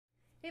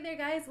Hey there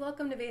guys,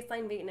 welcome to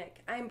Baseline Beatnik.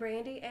 I'm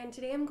Brandy and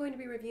today I'm going to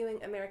be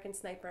reviewing American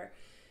Sniper.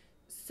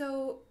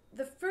 So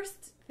the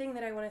first thing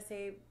that I want to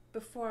say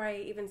before I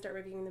even start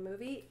reviewing the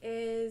movie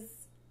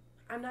is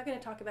I'm not going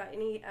to talk about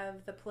any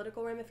of the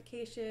political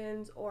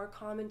ramifications or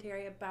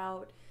commentary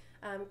about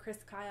Chris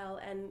Kyle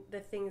and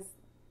the things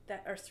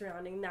that are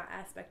surrounding that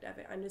aspect of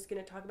it. I'm just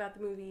going to talk about the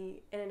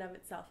movie in and of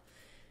itself.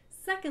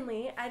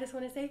 Secondly, I just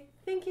want to say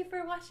thank you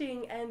for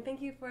watching and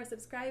thank you for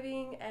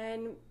subscribing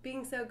and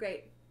being so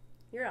great.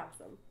 You're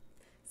awesome.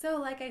 So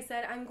like I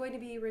said, I'm going to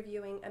be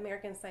reviewing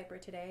American Sniper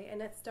today,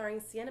 and it's starring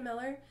Sienna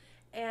Miller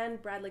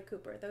and Bradley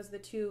Cooper. Those are the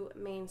two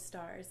main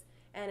stars,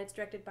 and it's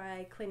directed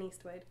by Clint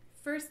Eastwood.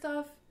 First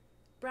off,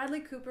 Bradley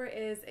Cooper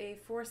is a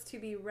force to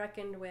be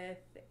reckoned with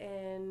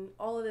in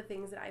all of the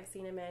things that I've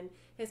seen him in.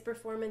 His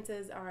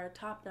performances are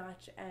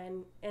top-notch,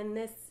 and in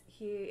this,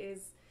 he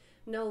is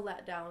no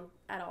letdown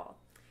at all.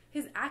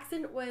 His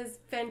accent was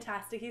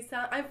fantastic.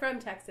 I'm from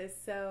Texas,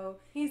 so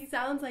he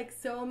sounds like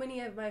so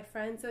many of my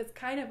friends, so it's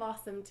kind of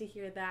awesome to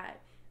hear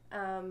that.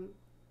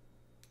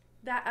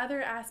 That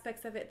other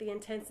aspects of it, the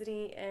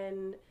intensity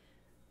and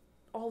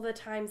all the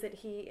times that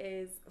he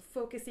is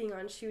focusing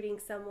on shooting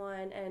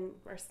someone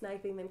or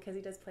sniping them, because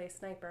he does play a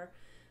sniper.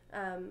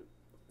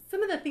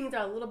 Some of the things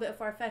are a little bit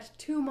far-fetched.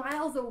 2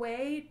 miles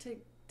away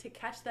to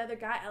catch the other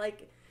guy,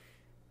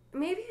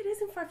 maybe it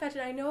isn't far-fetched.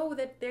 I know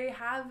that they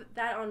have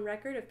that on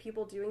record of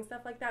people doing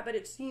stuff like that, but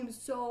it seems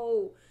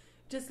so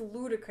just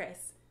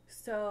ludicrous.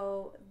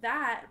 So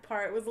that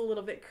part was a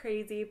little bit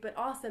crazy, but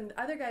awesome.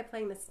 The other guy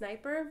playing the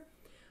sniper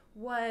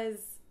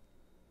was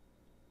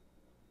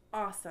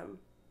awesome.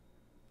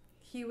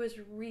 He was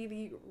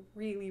really,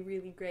 really,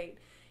 really great.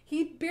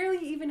 He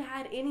barely even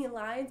had any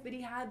lines, but he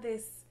had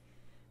this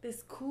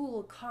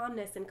cool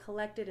calmness and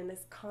collected and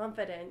this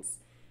confidence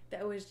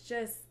that was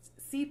just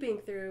seeping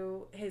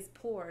through his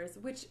pores,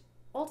 which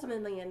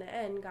ultimately in the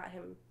end got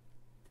him,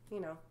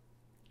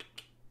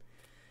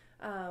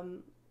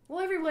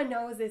 well, everyone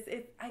knows this.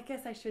 I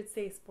guess I should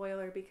say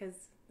spoiler because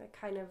that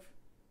kind of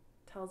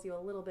tells you a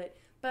little bit,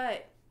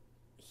 but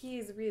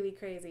he's really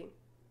crazy.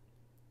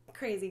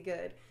 Crazy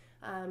good.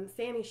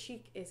 Sammy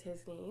Sheik is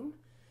his name.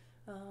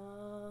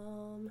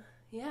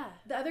 Yeah.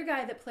 The other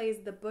guy that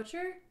plays the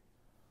butcher,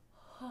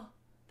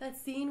 that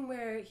scene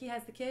where he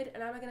has the kid,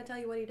 and I'm not going to tell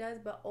you what he does,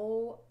 but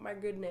oh my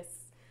goodness,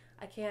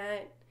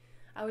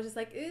 I was just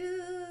like,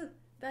 ew,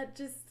 that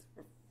just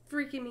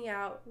freaking me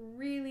out.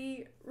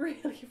 Really,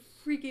 really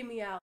freaking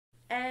me out.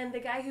 And the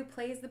guy who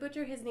plays the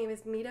butcher, his name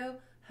is Mido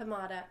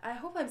Hamada. I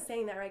hope I'm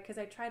saying that right because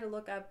I tried to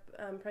look up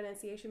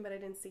pronunciation, but I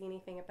didn't see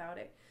anything about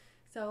it.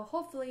 So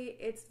hopefully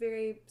it's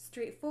very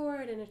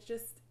straightforward and it's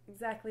just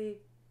exactly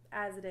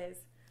as it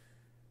is.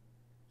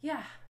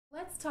 Yeah.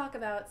 Let's talk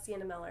about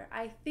Sienna Miller.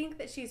 I think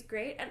that she's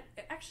great, and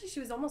actually she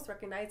was almost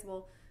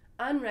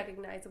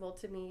unrecognizable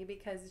to me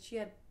because she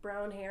had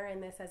brown hair in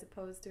this as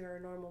opposed to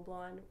her normal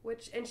blonde,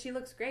 and she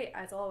looks great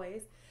as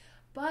always.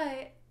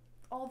 But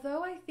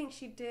although I think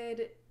she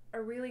did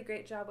a really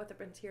great job with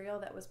the material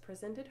that was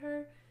presented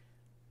her,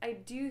 I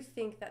do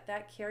think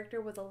that character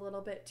was a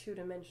little bit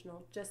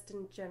two-dimensional, just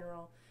in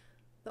general.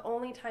 The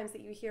only times that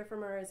you hear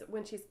from her is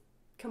when she's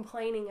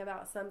complaining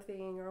about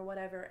something or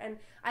whatever, and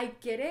I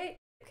get it,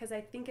 because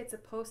I think it's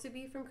supposed to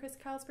be from Chris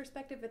Kyle's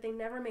perspective, but they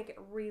never make it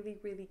really,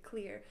 really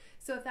clear.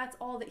 So if that's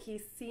all that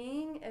he's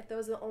seeing, if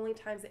those are the only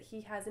times that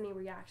he has any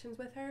reactions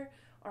with her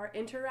or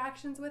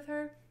interactions with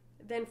her,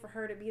 then for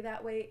her to be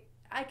that way,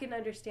 I can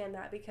understand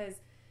that, because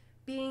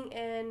being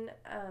in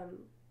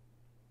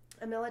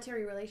a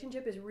military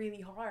relationship is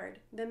really hard.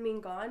 Them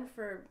being gone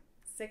for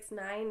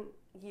 6-9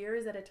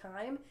 years at a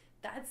time,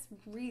 that's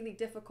really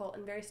difficult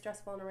and very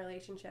stressful in a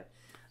relationship.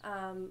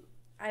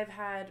 I've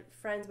had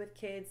friends with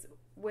kids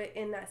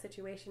in that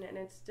situation, and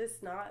it's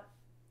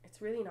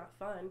really not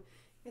fun.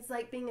 It's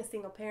like being a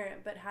single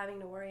parent, but having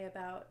to worry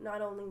about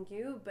not only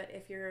you, but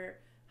if your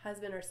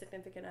husband or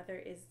significant other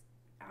is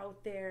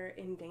out there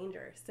in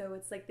danger. So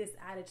it's like this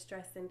added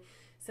stress, and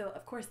so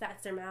of course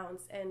that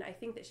surmounts, and I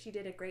think that she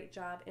did a great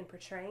job in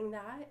portraying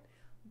that,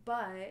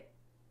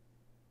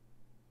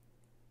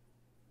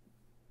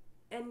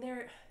 and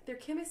their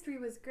chemistry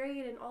was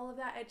great and all of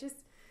that.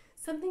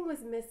 Something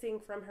was missing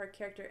from her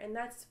character, and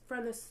that's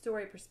from the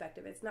story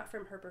perspective. It's not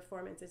from her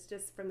performance. It's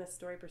just from the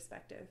story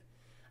perspective.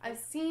 I've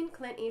seen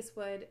Clint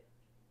Eastwood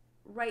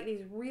write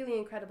these really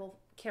incredible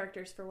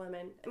characters for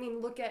women. I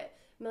mean, look at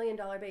 $1 Million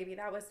Baby.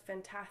 That was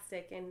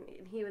fantastic, and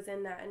he was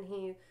in that, and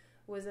he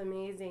was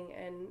amazing,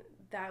 and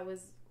that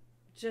was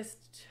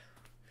just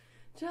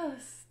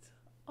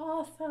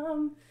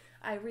awesome.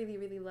 I really,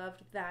 really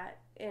loved that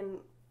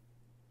in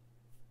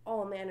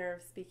all manner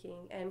of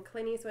speaking. And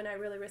Clint Eastwood, I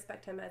really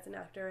respect him as an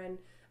actor and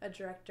a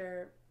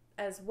director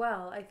as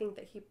well. I think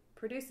that he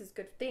produces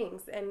good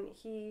things, and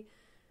he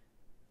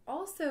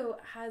also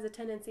has a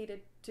tendency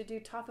to do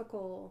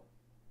topical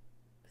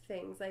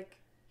things. Like,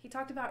 he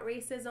talked about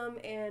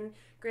racism in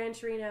Gran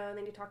Torino, and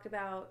then he talked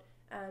about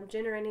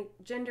gender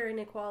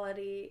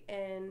inequality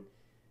in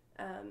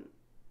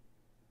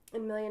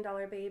 $1 Million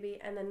Baby,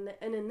 and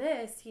in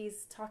this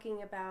he's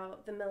talking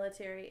about the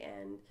military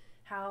and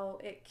how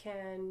it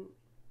can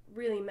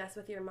really mess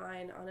with your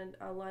mind on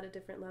a lot of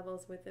different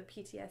levels with the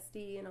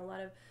PTSD and a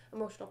lot of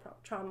emotional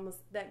traumas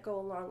that go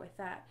along with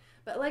that.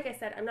 But like I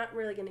said, I'm not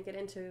really going to get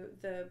into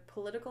the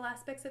political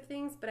aspects of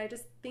things, but I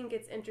just think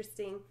it's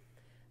interesting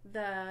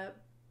the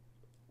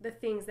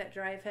things that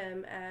drive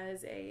him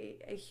as a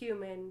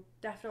human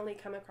definitely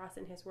come across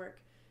in his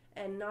work.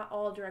 And not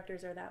all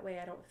directors are that way,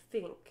 I don't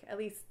think. At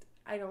least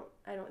I don't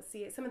see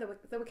it. Some of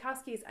the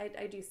Wachowskis,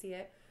 I do see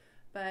it,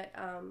 but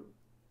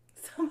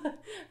some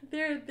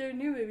their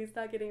new movie's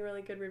not getting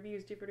really good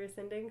reviews, Jupiter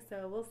Ascending.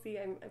 So we'll see.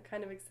 I'm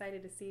kind of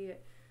excited to see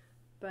it,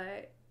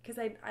 but because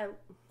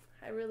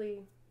I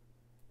really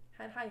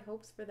had high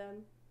hopes for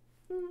them.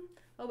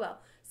 Oh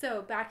well.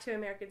 So back to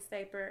American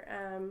Sniper.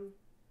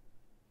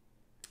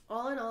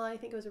 All in all, I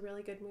think it was a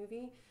really good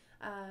movie.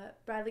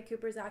 Bradley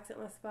Cooper's accent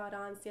was spot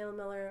on. Sienna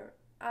Miller,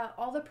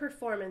 all the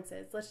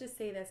performances, let's just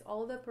say this,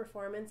 all the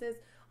performances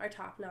are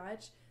top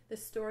notch. The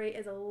story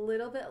is a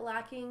little bit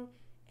lacking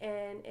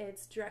in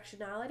its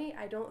directionality.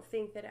 I don't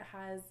think that it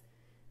has,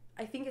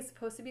 I think it's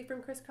supposed to be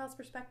from Chris Carl's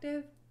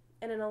perspective,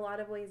 and in a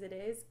lot of ways it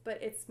is,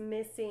 but it's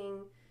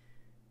missing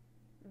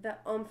the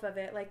oomph of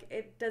it. Like,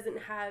 it doesn't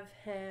have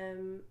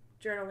him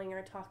journaling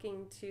or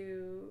talking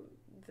to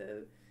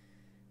the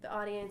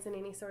audience in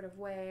any sort of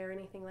way or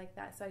anything like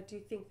that. So I do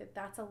think that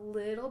that's a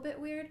little bit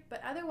weird,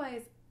 but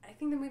otherwise I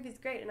think the movie's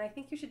great, and I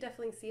think you should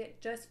definitely see it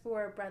just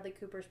for Bradley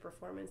Cooper's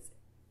performance.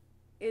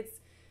 It's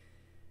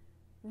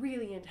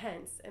really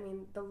intense. I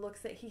mean, the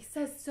looks that he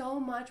says so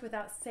much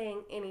without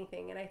saying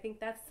anything, and I think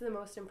that's the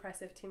most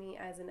impressive to me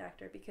as an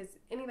actor, because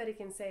anybody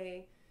can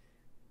say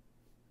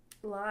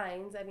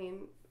lines. I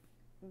mean,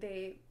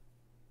 they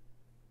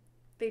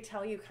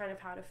tell you kind of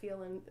how to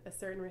feel in a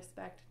certain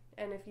respect,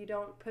 and if you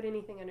don't put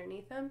anything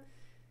underneath them,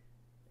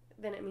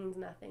 then it means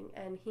nothing.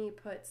 And he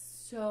puts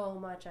so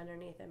much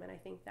underneath him, and I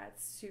think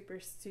that's super,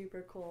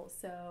 super cool.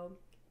 So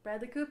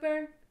Bradley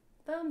Cooper,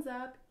 thumbs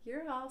up.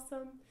 You're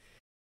awesome.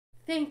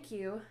 Thank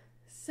you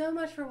so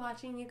much for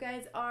watching. You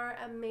guys are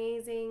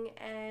amazing,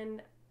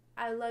 and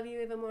I love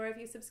you even more if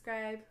you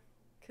subscribe,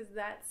 because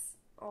that's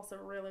also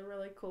really,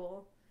 really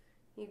cool.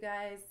 You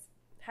guys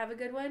have a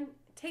good one.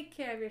 Take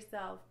care of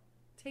yourself.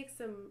 Take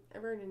some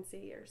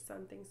emergency or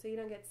something so you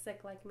don't get sick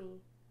like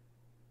me.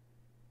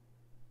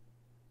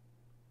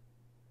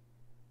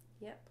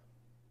 Yep.